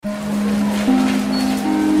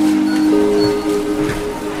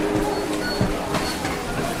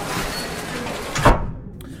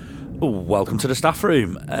welcome to the staff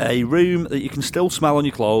room, a room that you can still smell on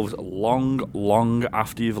your clothes long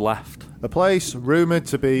after you've left. A place rumoured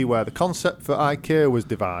to be where the concept for IKEA was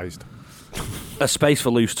devised. A space for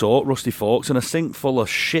loose talk, rusty forks, and a sink full of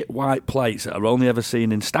shit white plates that are only ever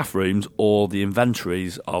seen in staff rooms or the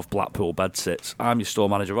inventories of Blackpool bedsits. I'm your store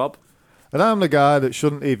manager, Rob. And I'm the guy that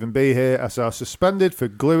shouldn't even be here, as I was suspended for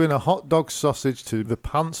gluing a hot dog sausage to the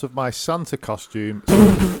pants of my Santa costume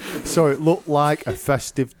so it looked like a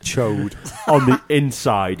festive chode. On the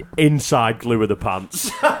inside glue of the pants.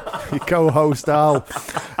 Your co-host Al.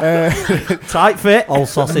 Tight fit. Old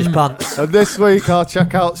sausage pants. And this week our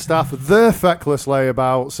checkout staff, the feckless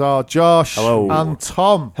layabouts, are Josh and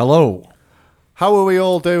Tom. Hello. How are we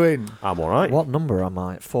all doing? I'm alright. What number am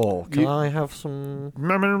I? 4. Can I have some...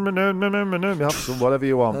 Have some whatever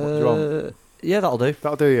you want. What do you want? Yeah, that'll do.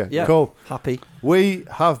 That'll do you? Yeah. Cool. Happy. We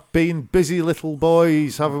have been busy little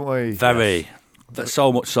boys, haven't we? Very. Yes.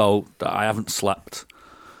 So much so that I haven't slept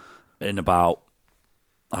in about,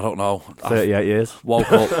 I don't know. 38 years.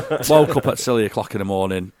 Woke up at silly o'clock in the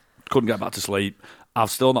morning, couldn't get back to sleep. I've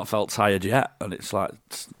still not felt tired yet, and it's like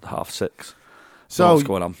 6:30. So what's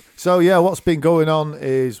going on? So yeah, what's been going on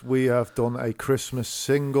is we have done a Christmas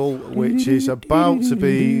single, which is about to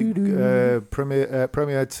be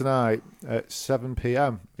premiered tonight at 7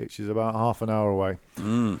 p.m, which is about half an hour away.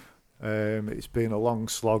 It's been a long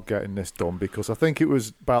slog getting this done, because I think it was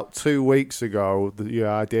about 2 weeks ago that the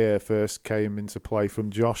idea first came into play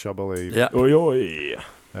from Josh, I believe. Yeah. Oi, oi.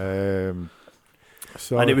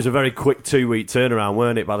 So, and it was a very quick 2-week turnaround,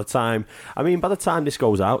 weren't it? By the time this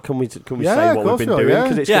goes out, can we say what we've been doing?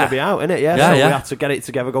 Because it's going to be out, isn't it? So we had to get it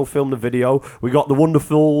together, go film the video. We got the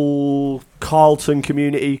wonderful Carlton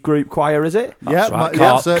Community Group Choir, is it? That's right.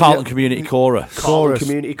 Carlton Community Chorus. Carlton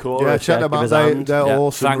Community Chorus. Yeah, check them out. They're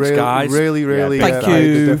awesome. Thanks, guys. Really, Thank made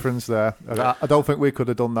you. the difference there. I don't think we could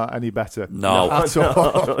have done that any better. No. At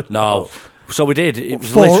all. No. So we did. It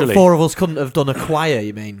was four literally of us couldn't have done a choir.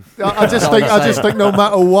 You mean? I just think no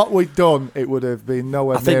matter what we'd done, it would have been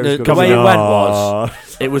nowhere near as good. The way it went was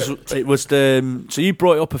it was the so you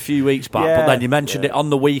brought it up a few weeks back, but then you mentioned it on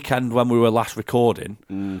the weekend when we were last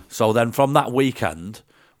recording. So then from that weekend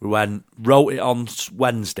we wrote it on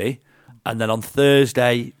Wednesday, and then on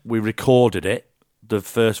Thursday we recorded it, the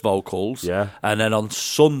first vocals, and then on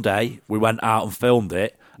Sunday we went out and filmed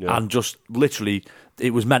it, and just literally.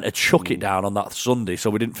 It was meant to chuck it down on that Sunday, so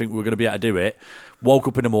we didn't think we were going to be able to do it. Woke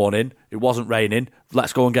up in the morning, it wasn't raining,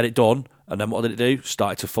 let's go and get it done. And then what did it do?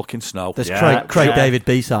 Started to fucking snow. This Craig David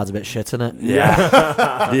B-side's a bit shit, isn't it?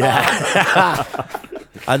 Yeah. Yeah.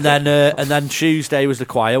 And then Tuesday was the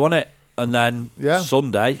choir, wasn't it? And then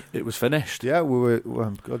Sunday, it was finished. Yeah, we were,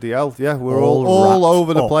 bloody hell, yeah, we're all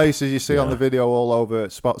over the place, as you see on the video, all over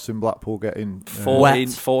spots in Blackpool getting...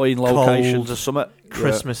 14 locations or something.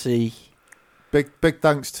 Christmassy. Big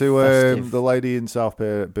thanks to the lady in South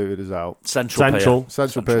Pier that booted us out. Central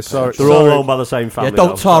Pier. Sorry, they're all owned by the same family. Yeah,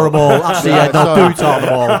 don't tar them all. Actually, do tar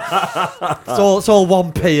them all. It's all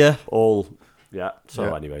one pier.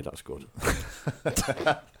 Anyway, that's good.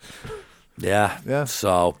 Yeah.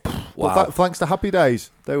 So, wow. Well, thanks to Happy Days,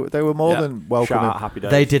 they were more than welcoming. Shout out Happy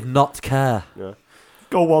Days. They did not care. Yeah.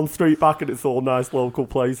 Go 1 street back and it's all nice local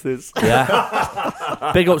places.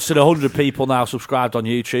 Yeah. Big ups to the 100 people now subscribed on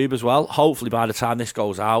YouTube as well. Hopefully by the time this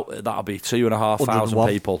goes out, that'll be 2,500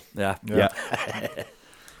 people. Yeah.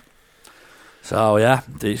 So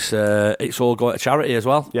it's all going to charity as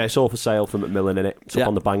well. Yeah, it's all for sale for Macmillan, innit? It's up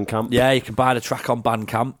on the Bandcamp. Yeah, you can buy the track on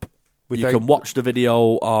Bandcamp. You can watch the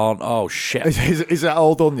video on... Oh, shit. Is that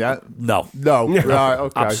all done yet? No. Right,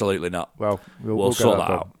 okay. Absolutely not. Well, we'll sort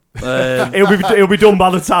that out. It'll be done by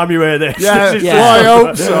the time you hear this. Yeah, I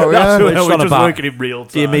hope so. We're just working in real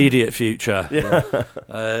time. The immediate future.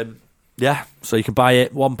 So you can buy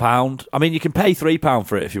it £1. I mean, you can pay £3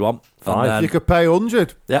 for it if you want. You could pay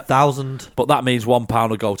 100. Yeah, 1,000. But that means £1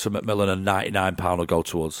 will go to Macmillan and £99 will go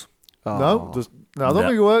to us. No, I don't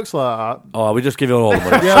think it works like that. Oh, we just give it all the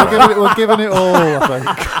money. Yeah, we're giving it all, I think.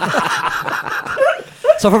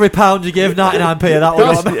 So for every £1 you give, 99p of that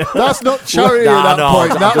one. That's not charity at that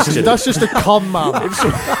point. That's just a con man.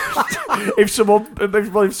 If someone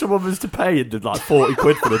was to pay and did like 40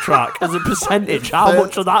 quid for the track as a percentage, how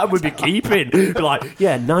much of that would we be keeping? Be like,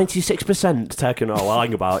 96% taken. Oh, well,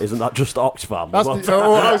 hang about. Isn't that just Oxfam? That's that's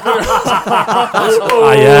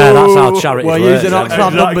how charity works. We're using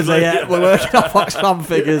Oxfam numbers here. We're working off Oxfam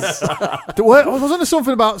figures. Wasn't there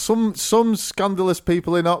something about some scandalous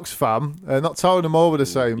people in Oxfam, not towing them over the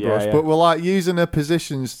same brush, but we're like using their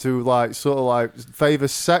positions to like sort of like favour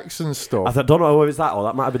sex and stuff. I don't know whether it's that or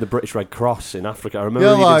that might have been the British Red Cross in Africa. I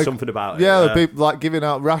remember reading something about it. Yeah, they'd be like giving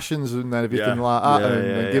out rations and everything like that,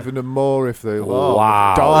 and giving them more if they.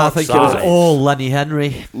 Wow, I think it was all Lenny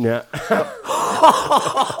Henry. Yeah.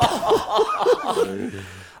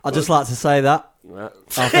 I'd just like to say that. Yeah.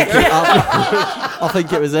 I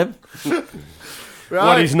think it was him. Right.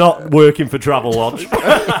 When he's not working for Travelodge.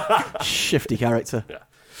 Shifty character. Yeah.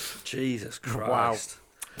 Jesus Christ.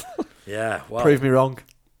 Wow. Yeah. Well. Prove me wrong.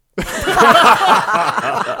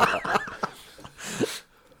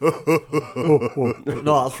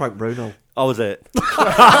 No, that's Frank Bruno. Oh, was it?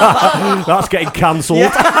 That's getting cancelled.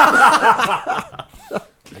 Yeah.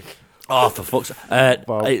 Oh, for fuck's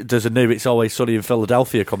sake. There's a new It's Always Sunny in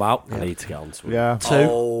Philadelphia come out. I need to get on to it. Yeah.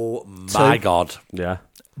 Oh, my God. Yeah.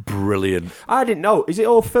 Brilliant. I didn't know. Is it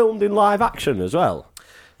all filmed in live action as well?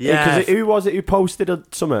 Yeah. Because who was it who posted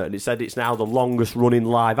something and it said it's now the longest running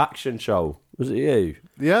live action show? Was it you?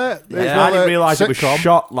 Yeah. I didn't realise it was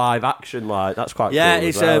shot live action. Like that's quite. Yeah, cool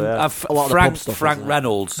it's a lot Frank, of stuff, Frank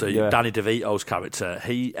Reynolds, Danny DeVito's character.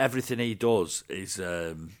 Everything he does is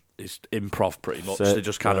improv pretty much. They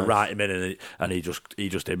just kind of write him in and he just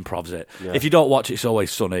improvs it. Yeah. If you don't watch It's Always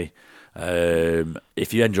Sunny,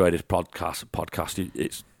 if you enjoy this podcast,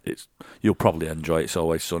 you'll probably enjoy It's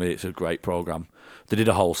Always Sunny. It's a great program. They did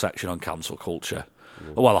a whole section on cancel culture.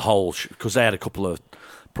 Well, a whole because they had a couple of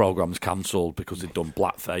programs cancelled because they'd done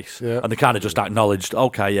blackface, and they kind of just acknowledged,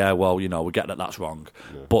 okay, yeah, well, we get that that's wrong,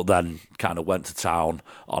 but then kind of went to town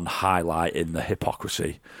on highlighting the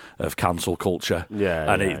hypocrisy of cancel culture.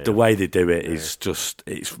 The way they do it is just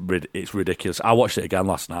it's ridiculous. I watched it again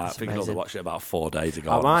last night. I think I watched it about 4 days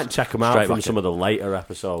ago. I might check them out from some of the later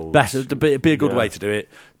episodes. It'd be a good way to do it.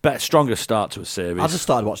 Stronger start to a series. I just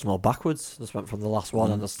started watching them all backwards. Just went from the last one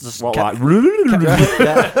and just kept in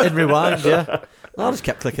rewind. Yeah, I just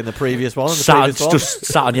kept clicking the previous one. Just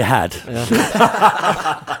sat on your head. Yeah.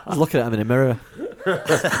 I was looking at them in a mirror.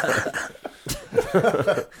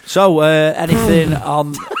 So, anything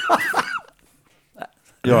on?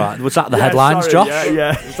 You're right. Was that the headlines, sorry, Josh?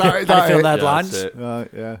 Yeah. Anything on the headlines? Right.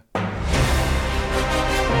 Yeah.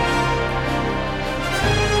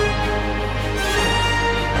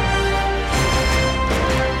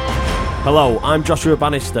 Hello, I'm Joshua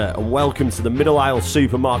Bannister, and welcome to the Middle Isle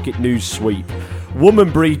Supermarket News Sweep.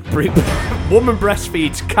 Woman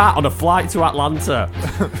breastfeeds cat on a flight to Atlanta.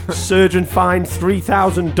 Surgeon fined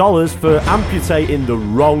 $3,000 for amputating the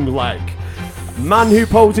wrong leg. Man who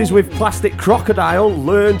poses with plastic crocodile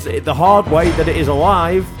learns it the hard way that it is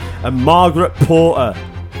alive. And Margaret Porter,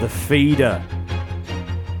 the feeder.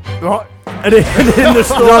 What? And in the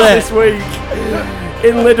store this week,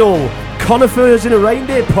 in Lidl, conifers in a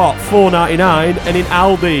reindeer pot, $4.99, and in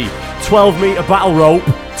Aldi, 12-metre battle rope,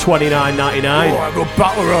 $29.99. Oh, I got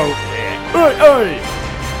battle rope. Oi.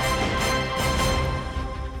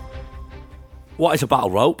 What is a battle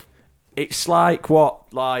rope? It's like what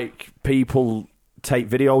people take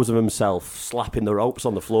videos of themselves slapping the ropes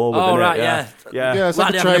on the floor with. Oh, right, yeah. Yeah, it's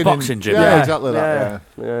like a training boxing gym. Yeah, exactly that.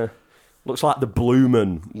 Yeah. Looks like the blue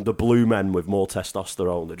men with more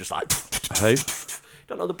testosterone. They're just like, who?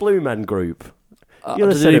 Don't know the Blue Men group. You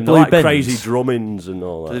know, they do like crazy drummings and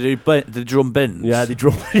all that. They drum bins. Yeah, they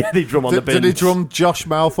drum. They drum on the bins. Did they drum Josh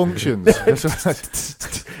Malfunctions?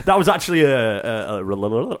 That was actually that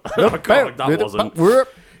wasn't.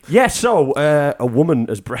 Yeah, so a woman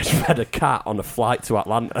has breastfed a cat on a flight to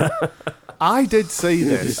Atlanta. I did see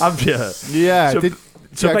this. Have you? Yeah. So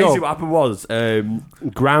basically what happened was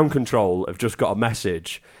ground control have just got a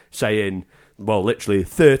message saying, well, literally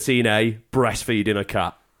 13A, breastfeeding a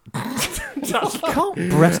cat. You can't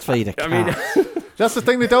breastfeed a cat. I mean, that's the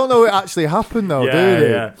thing. They don't know it actually happened, though, do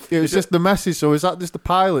they? Yeah. It was just the message. So is that just the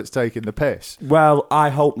pilots taking the piss? Well, I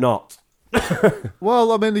hope not.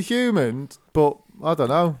 Well, I mean, the human, but I don't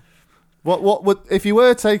know. What would if you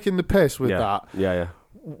were taking the piss with that? Yeah.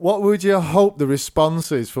 What would you hope the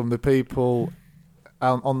response is from the people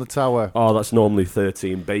on the tower? Oh, that's normally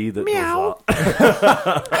 13B that Meow. does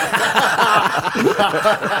that.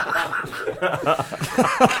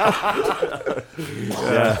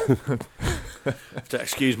 To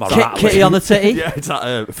excuse my rattling. Kitty on the titty. Yeah, it's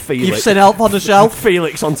that Felix. You've seen Elf on the Shelf.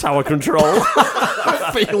 Felix on tower control.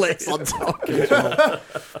 Felix on tower control.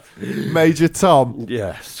 Major Tom.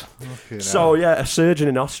 Yes. So yeah, a surgeon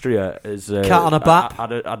in Austria is cat on a bap.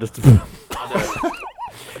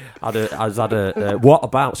 What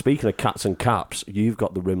about, speaking of cats and caps, you've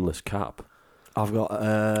got the rimless cap. I've got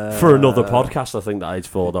for another podcast, I think that is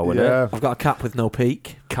for though, isn't it? I've got a cap with no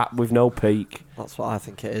peak. Cap with no peak. That's what I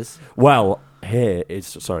think it is. Well, here is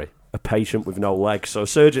a patient with no legs. So a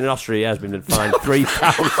surgeon in Austria has been fined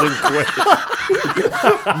 3,000 quid.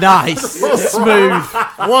 Nice. Smooth.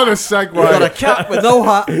 What a segue. We got a cat with no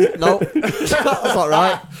hat. No. That's not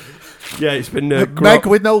right. Yeah, it's been Meg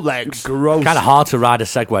with no legs. Gross. Kind of hard to ride a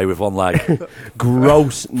Segway with one leg.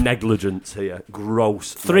 Gross negligence here.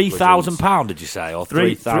 Gross. £3,000, did you say, or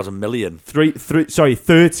 3,000 million?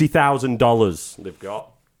 $30,000 they've got.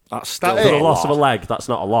 That's still That For the is. loss of a leg, that's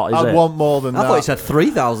not a lot, is I it? want more than I that. thought he said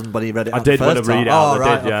 3,000 when he read it. I out did the want first to read time. it out. Oh, I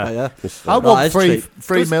right, did, yeah. okay, I That want is three cheap.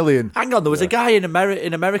 3 million. Hang on, there was a guy in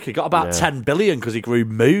America got about 10 billion because he grew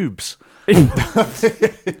moobs.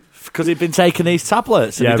 Because he'd been taking these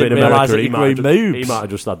tablets and he didn't realise that he grew moobs. He might have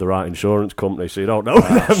just had the right insurance company, so you don't know.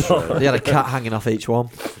 He had a cat hanging off each one.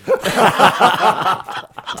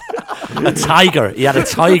 A tiger. He had a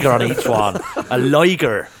tiger on each one. A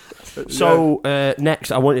liger. So,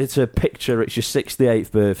 next, I wanted to picture it's your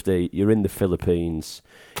 68th birthday. You're in the Philippines.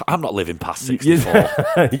 I'm not living past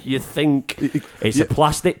 64. You think it's a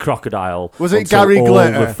plastic crocodile. Was it until Gary all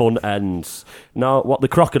Glitter? the fun ends. No, what, the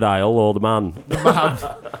crocodile or the man? The man.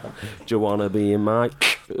 Do you want to be in my...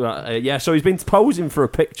 yeah, so he's been posing for a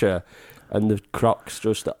picture and the croc's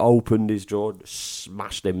just opened his jaw,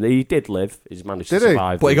 smashed him. He did live. He's managed to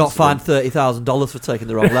survive. But he got fined $30,000 for taking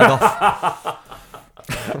the wrong leg off.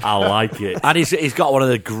 I like it. And he's got one of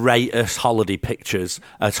the greatest holiday pictures.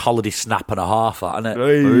 It's holiday snap and a half, that, isn't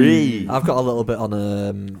it? Hey. I've got a little bit on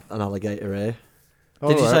an alligator here. All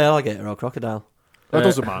Did you right. say alligator or crocodile? That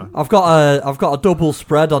doesn't matter. I've got a double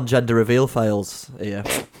spread on gender reveal fails here.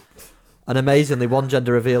 And amazingly, one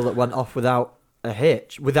gender reveal that went off without a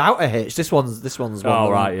hitch. Without a hitch. This one's one. One's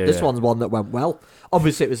one that went well.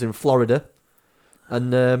 Obviously, it was in Florida.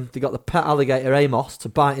 And they got the pet alligator Amos to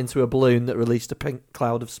bite into a balloon that released a pink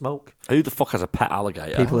cloud of smoke. Who the fuck has a pet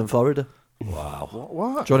alligator? People in Florida. Wow.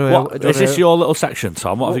 What? Do you want What, is this your little section,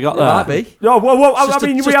 Tom? What have you got there? Might be. No, I Just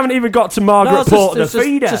mean, a- we haven't even got to Margaret Porter, the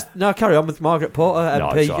feeder. No, carry on with Margaret Porter, No,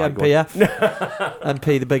 MP, it's all right, go MPF,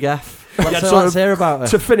 MP, the big F. Let's so hear about her.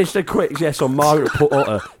 To finish the quick, yes, on Margaret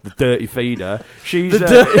Porter, the dirty feeder. She's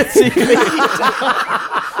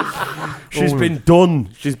she's been done.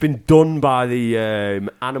 She's been done by the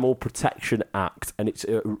Animal Protection Act, and it's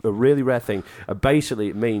a really rare thing. Basically,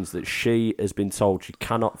 it means that she has been told she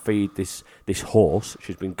cannot feed this horse.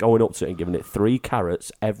 She's been going up to it and giving it 3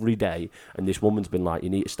 carrots every day, and this woman's been like, "You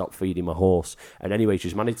need to stop feeding my horse." And anyway,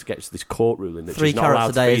 she's managed to get to this court ruling that 3 she's not carrots allowed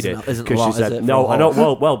a day to feed it isn't a because lot, she is said it, for no. a I know.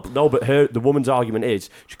 horse? Well, no, but the woman's argument is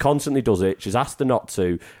she constantly does it. She's asked her not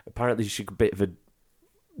to. Apparently, she's a bit of a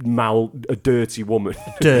dirty woman.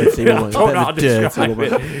 Dirty woman. I don't know how to Dirty describe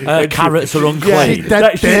woman. it. Carrots are unclean.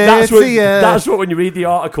 That's what when you read the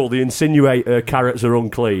article, they insinuate carrots are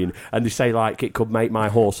unclean, and they say like it could make my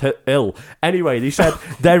horse ill. Anyway, they said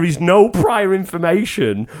there is no prior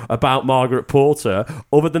information about Margaret Porter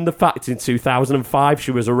other than the fact in 2005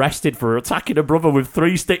 she was arrested for attacking a brother with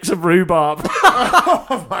 3 sticks of rhubarb.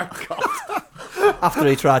 Oh my god! After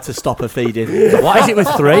he tried to stop her feeding. What is it with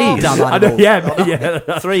 3? Damn I know, animal. yeah.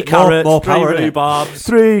 3 carrots, more 3 power, innit? rhubarbs.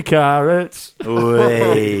 3 carrots.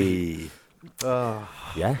 Way.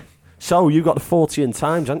 Yeah. So you got the 40 in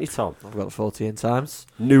times, haven't you, Tom? I've got 14 times.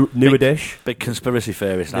 Newer dish. Big conspiracy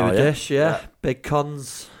theorist now, New yeah? dish, yeah. Big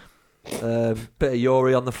cons. Bit of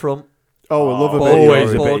Yori on the front. Oh, I love a Board bit. Always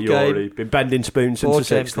of a board bit game. Yori. Been bending spoons Board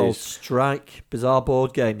since game the called 60s. Strike. Bizarre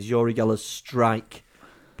board games. Yori Geller's Strike.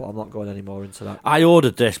 But I'm not going any more into that. I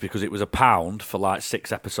ordered this because it was £1 for like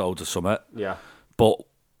 6 episodes or something. Yeah. But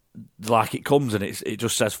like it comes and it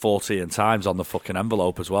just says 14 times on the fucking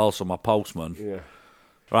envelope as well. So my postman, Yeah.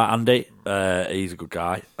 right, Andy, he's a good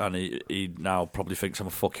guy, and he now probably thinks I'm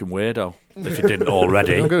a fucking weirdo if he didn't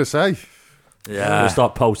already. I'm going to say. Yeah,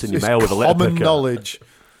 Start posting your It's mail with a little common picker. knowledge.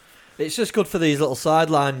 It's just good for these little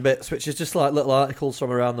sideline bits, which is just like little articles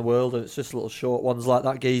from around the world, and it's just little short ones like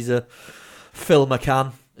that geezer, Phil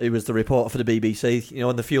McCann, who was the reporter for the BBC. You know,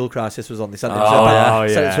 when the fuel crisis was on, they sent it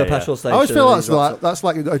to a petrol station. I always feel that's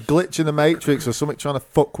like a glitch in the Matrix or something trying to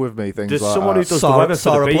fuck with me. Things There's like someone who that. does the weather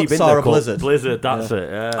for the Beeb, isn't Sarah there, called Blizzard. Blizzard, that's it,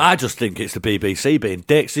 yeah. I just think it's the BBC being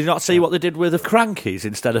dicks. Did you not see what they did with the Crankies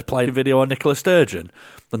instead of playing video on Nicola Sturgeon?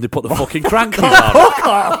 And they put the fucking Crankies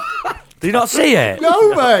on. Did you not see it?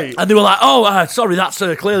 No, mate. And they were like, "Oh, sorry, that's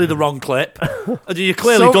clearly the wrong clip." And you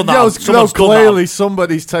clearly done that. No, Someone's done clearly that.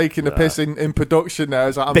 somebody's taking the piss in production now.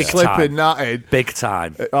 It's like, I'm Big slipping time. that in. Big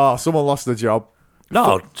time. Oh, someone lost the job.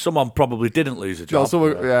 No, someone probably didn't lose a No, job.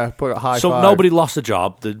 someone, put a high So five. nobody lost a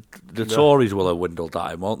job. The Tories will have dwindled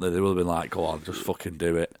that in, won't they? They will have been like, "Go on, just fucking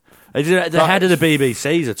do it." The head of the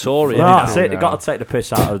BBC is a Tory. Well, isn't that's he? it. They've got to take the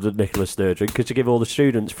piss out of Nicola Sturgeon because you give all the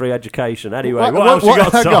students free education. Anyway, What- what else what- you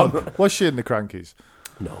got, hang Tom? on. Was she in the Crankies?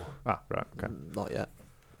 No. Ah, right, okay. Not yet.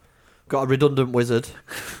 Got a redundant wizard.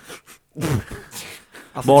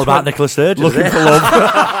 More about Nicola Sturgeon. Looking for love.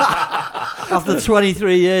 After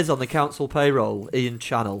 23 years on the council payroll, Ian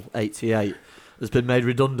Channell, 88, has been made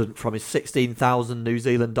redundant from his $16,000 New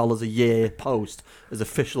Zealand dollars a year post as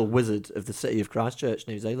official wizard of the city of Christchurch,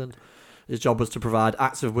 New Zealand. His job was to provide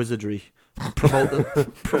acts of wizardry, promote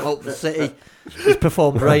the city. He's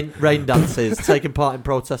performed rain dances, taken part in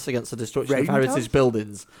protests against the destruction of heritage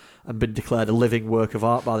buildings, and been declared a living work of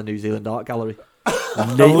art by the New Zealand Art Gallery.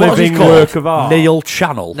 Living work of art. Neil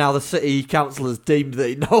Channell. Now the city council has deemed that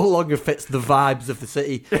he no longer fits the vibes of the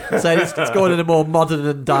city, saying it's going in a more modern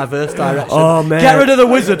and diverse direction. Oh, man. Get rid of the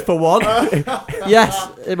wizard for one. Yes,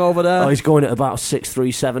 him over there. Oh, he's going at about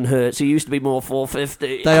 637 hertz. He used to be more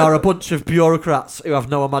 450. They are a bunch of bureaucrats who have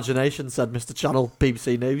no imagination, said Mr. Channell,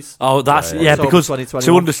 BBC News. Oh, that's because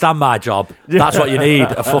to understand my job, that's what you need,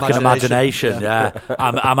 a fucking imagination. Yeah.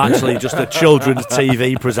 I'm actually just a children's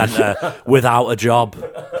TV presenter without a job. What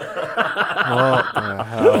the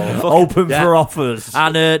hell? Open for offers.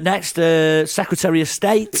 And next, Secretary of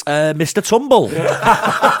State, Mr. Tumble. Is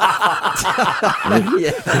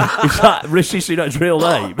that Rishi Sunak's real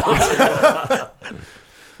name?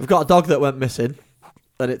 We've got a dog that went missing,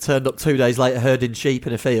 and it turned up 2 days later herding sheep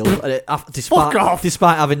in a field. And it,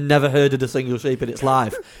 despite having never herded a single sheep in its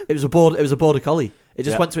life, it was a border collie. It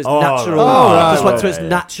just went to its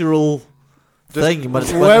natural thing.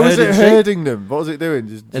 Where was it herding them? What was it doing?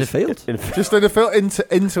 In a field. Just in a field into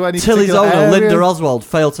any Tilly's particular owner, area? Linda Oswald,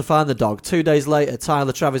 failed to find the dog. 2 days later,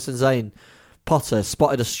 Tyler, Travis and Zane Potter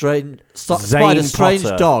spotted a strange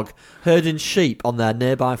dog herding sheep on their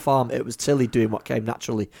nearby farm. It was Tilly doing what came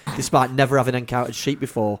naturally, despite never having encountered sheep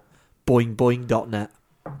before. Boingboing.net.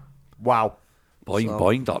 Wow.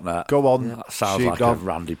 Boingboing.net. Go on. That sounds like a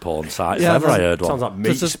randy porn site. Yeah, I've never heard one. Sounds like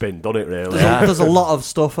meat spin, doesn't it, really? There's a lot of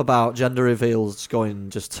stuff about gender reveals going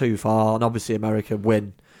just too far, and obviously America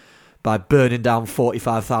win by burning down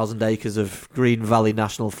 45,000 acres of Green Valley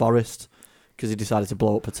National Forest because he decided to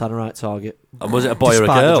blow up a Tannerite target. And was it a boy or a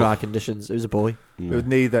Despite girl? the dry conditions. It was a boy. It was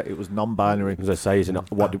neither. It was non-binary. As I say,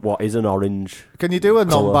 what is an orange? Can you do a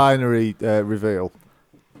non-binary reveal?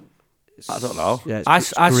 I don't know. Yeah,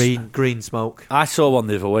 it's green smoke. I saw one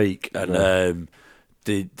the other week, and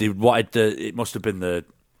they wanted it must have been the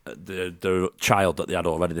child that they had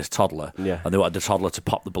already, this toddler, and they wanted the toddler to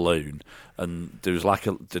pop the balloon, and there was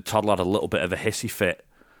the toddler had a little bit of a hissy fit,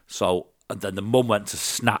 and then the mum went to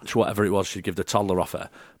snatch whatever it was she'd give the toddler off her,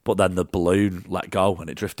 but then the balloon let go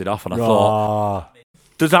and it drifted off, and I thought,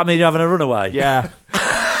 does that mean you're having a runaway? Yeah.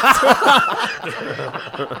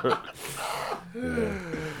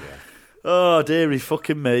 Oh, dearie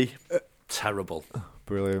fucking me. Terrible.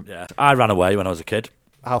 Brilliant. Yeah. I ran away when I was a kid.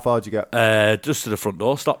 How far did you get? Just to the front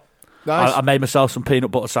door. Stop. Nice. I made myself some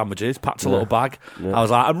peanut butter sandwiches, packed a little bag. Yeah. I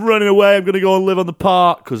was like, I'm running away. I'm going to go and live on the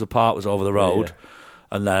park because the park was over the road. Yeah.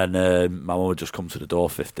 And then my mum would just come to the door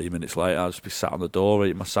 15 minutes later. I'd just be sat on the door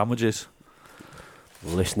eating my sandwiches.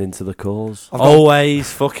 Listening to the calls.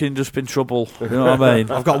 Always fucking just been trouble. You know what I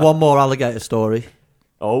mean? I've got one more alligator story.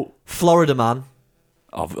 Oh. Florida man.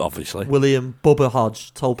 Obviously. William Bubba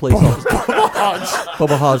Hodge told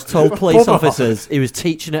police officers he was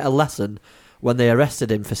teaching it a lesson when they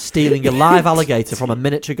arrested him for stealing a live alligator from a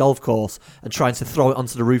miniature golf course and trying to throw it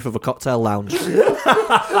onto the roof of a cocktail lounge.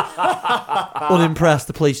 Unimpressed,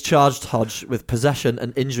 the police charged Hodge with possession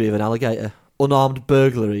and injury of an alligator, unarmed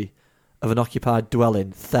burglary of an occupied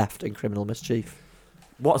dwelling, theft and criminal mischief.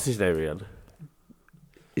 What's his name again?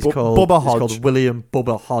 He's called William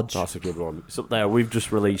Bubba Hodge. That's a good one. It's up there. We've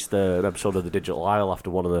just released an episode of The Digital Isle after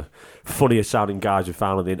one of the funniest sounding guys we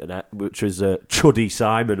found on the internet, which was Chuddy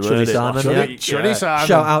Simon. Chuddy Simon.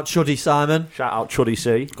 Shout out Chuddy Simon. Shout out Chuddy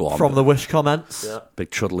C. Go on. From the Wish comments. Yeah.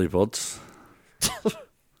 Big Chuddly buds.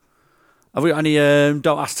 Have we got any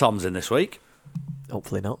Don't Ask Toms in this week?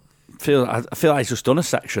 Hopefully not. I feel like he's just done a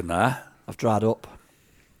section there. I've dried up.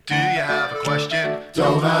 Do you have a question?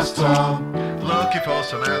 Don't ask Tom. Looking for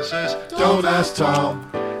some answers? Don't ask Tom.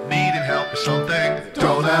 Needing help with something?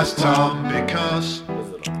 Don't ask Tom, because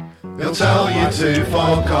he'll tell you to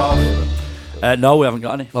fuck off. No, we haven't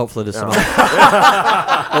got any. Hopefully there's some.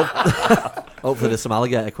 Hopefully there's some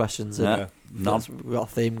alligator questions. Yeah. None. We've got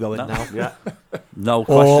a theme going now. Yeah. No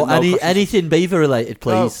question. Or anything beaver related,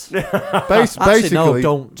 please. Basically, no,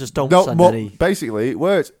 don't send any. Basically, it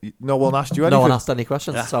works. No one asked you anything. No one asked any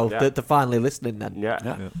questions, so they're finally listening then.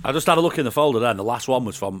 Yeah. I just had a look in the folder then. The last one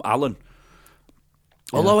was from Alan.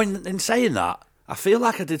 Although in saying that, I feel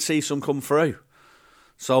like I did see some come through.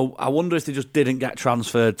 So I wonder if they just didn't get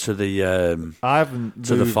transferred to the I haven't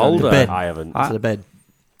to the folder. The bin. I haven't. To the bin.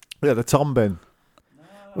 Yeah, the Tom bin.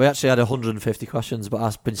 We actually had 150 questions, but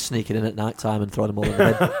I've been sneaking in at night time and throwing them all in the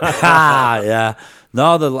bin. Yeah.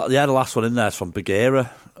 No, the last one in there is from Bagheera,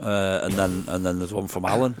 and then there's one from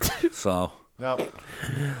Alan. So no.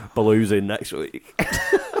 Baloo's in next week.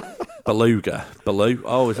 Beluga. Baloo.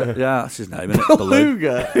 Oh, is it? Yeah, that's his name, isn't it?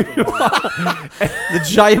 Beluga. The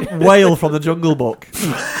giant whale from the Jungle Book.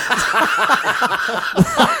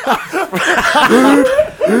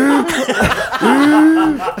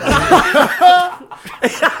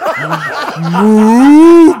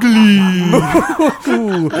 Moogly.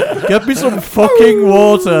 Get me some fucking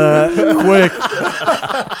water, quick.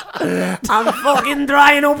 I'm fucking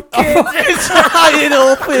drying up, kid. Drying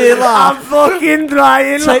up here, lad. I'm fucking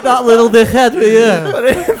drying. Take that little dickhead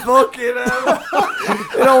with you. Fucking hell.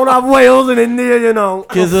 You don't have whales in India, you know.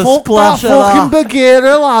 Give a splash of fucking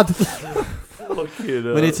Bagheera, lad.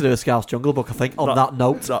 We need to do a Scouse Jungle Book, I think, on that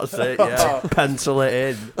note. That's it, yeah. Pencil it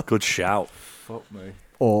in. Good shout. Fuck me.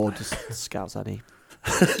 Or just Scouse any.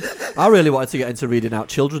 I really wanted to get into reading out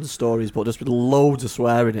children's stories, but just with loads of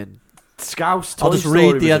swearing in. Scouse Toy I'll just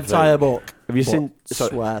Story read the entire book. Have you seen?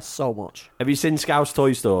 Swear so much. Have you seen Scouse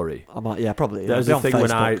Toy Story? I might, yeah, probably. There's a thing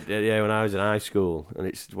when I was in high school, and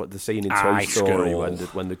it's what the scene in Toy Story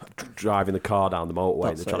when they're driving the car down the motorway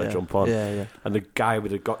and they're trying to jump on. Yeah. And the guy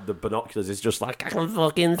with the binoculars is just like, I can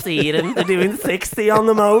fucking see them. They're doing 60 on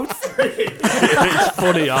the moat. It's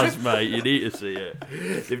funny as, mate. You need to see it.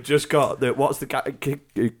 They've just got what's the guy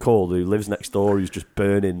called who lives next door who's just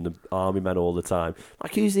burning the army men all the time?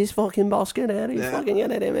 Like, who's this fucking Boskin here? He's fucking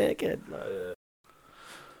gonna make it.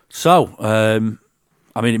 So, I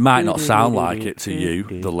mean, it might not sound like it to you,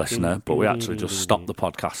 the listener, but we actually just stopped the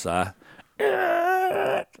podcast there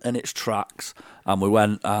in its tracks, and we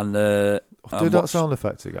went and do that sound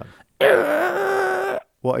effect again.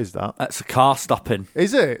 What is that? It's a car stopping.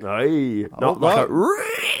 Is it? Hey, not like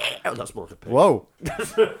a. That's more of a pig. Whoa!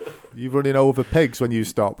 You running over pigs when you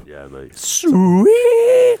stop? Yeah, mate.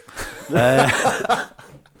 Sweet.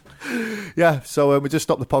 Yeah, so we just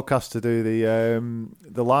stopped the podcast to do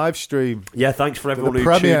the live stream. Yeah, thanks for everyone who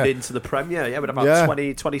tuned into the premiere. Yeah, we had about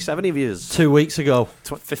 20, 27 views. 2 weeks ago.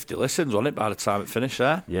 50 listens, wasn't it, by the time it finished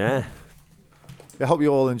there? Yeah. I hope you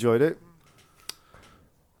all enjoyed it.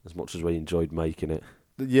 As much as we enjoyed making it.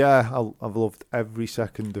 Yeah, I've loved every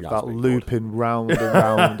second of that looping round and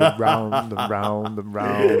round and round and round and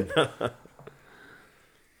round.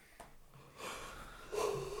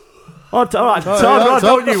 Oh, all right, Tom,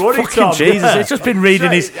 don't you worry, Tom. Jesus, it's just been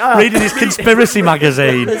reading his conspiracy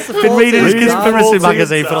magazine. Been reading his conspiracy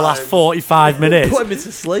magazine for the last 45 minutes. Put me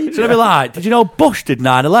to sleep. It's going to be like, did you know Bush did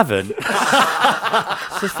 9/11?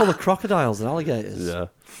 It's just full of crocodiles and alligators. Yeah.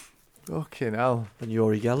 Fucking hell. And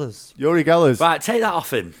Yuri Gellers. Yuri Gellers. Right, take that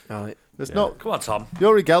off him. Right. There's not. Come on, Tom.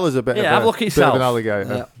 Yuri Geller's a bit of have a look at yourself. Bit of an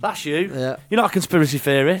alligator. Yeah. That's you. Yeah. You're not a conspiracy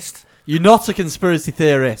theorist. You're not a conspiracy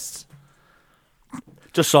theorist.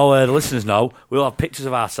 Just so the listeners know, we'll have pictures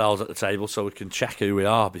of ourselves at the table so we can check who we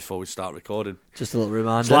are before we start recording. Just a little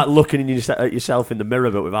reminder. It's like looking at yourself in the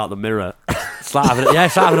mirror, but without the mirror. It's like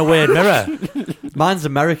having a weird mirror. Mine's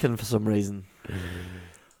American for some reason.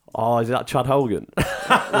 Oh, is that Chad Hogan?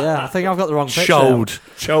 Yeah, I think I've got the wrong picture. Showed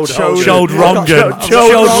Rongan.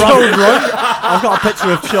 I've got a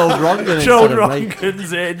picture of Chode Rongan. Chode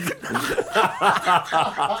Rongan's in.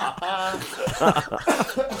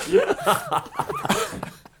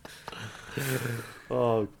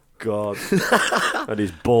 Oh, God. And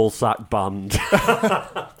his ballsack band.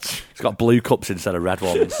 It's got blue cups instead of red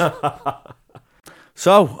ones.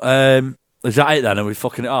 So, is that it then? Are we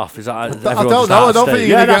fucking it off? Is that? I don't know. I don't think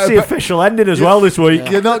you're that's the official ending as well this week.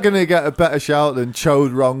 You're not going to get a better shout than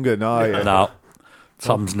Chode Rongan, are you? No.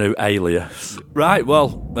 Tom's new alias. Right.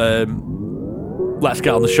 Well, let's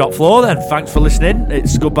get on the shop floor then. Thanks for listening.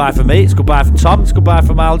 It's goodbye for me. It's goodbye from Tom. It's goodbye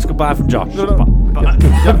from Al. It's goodbye from Josh.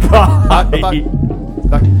 Bye.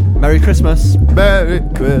 Merry Christmas. Merry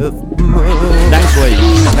Christmas. Next week.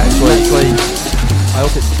 I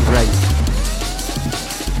hope it's great.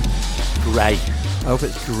 Great. I hope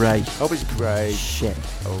it's great. Hope it's great. Shit.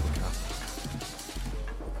 Overcast.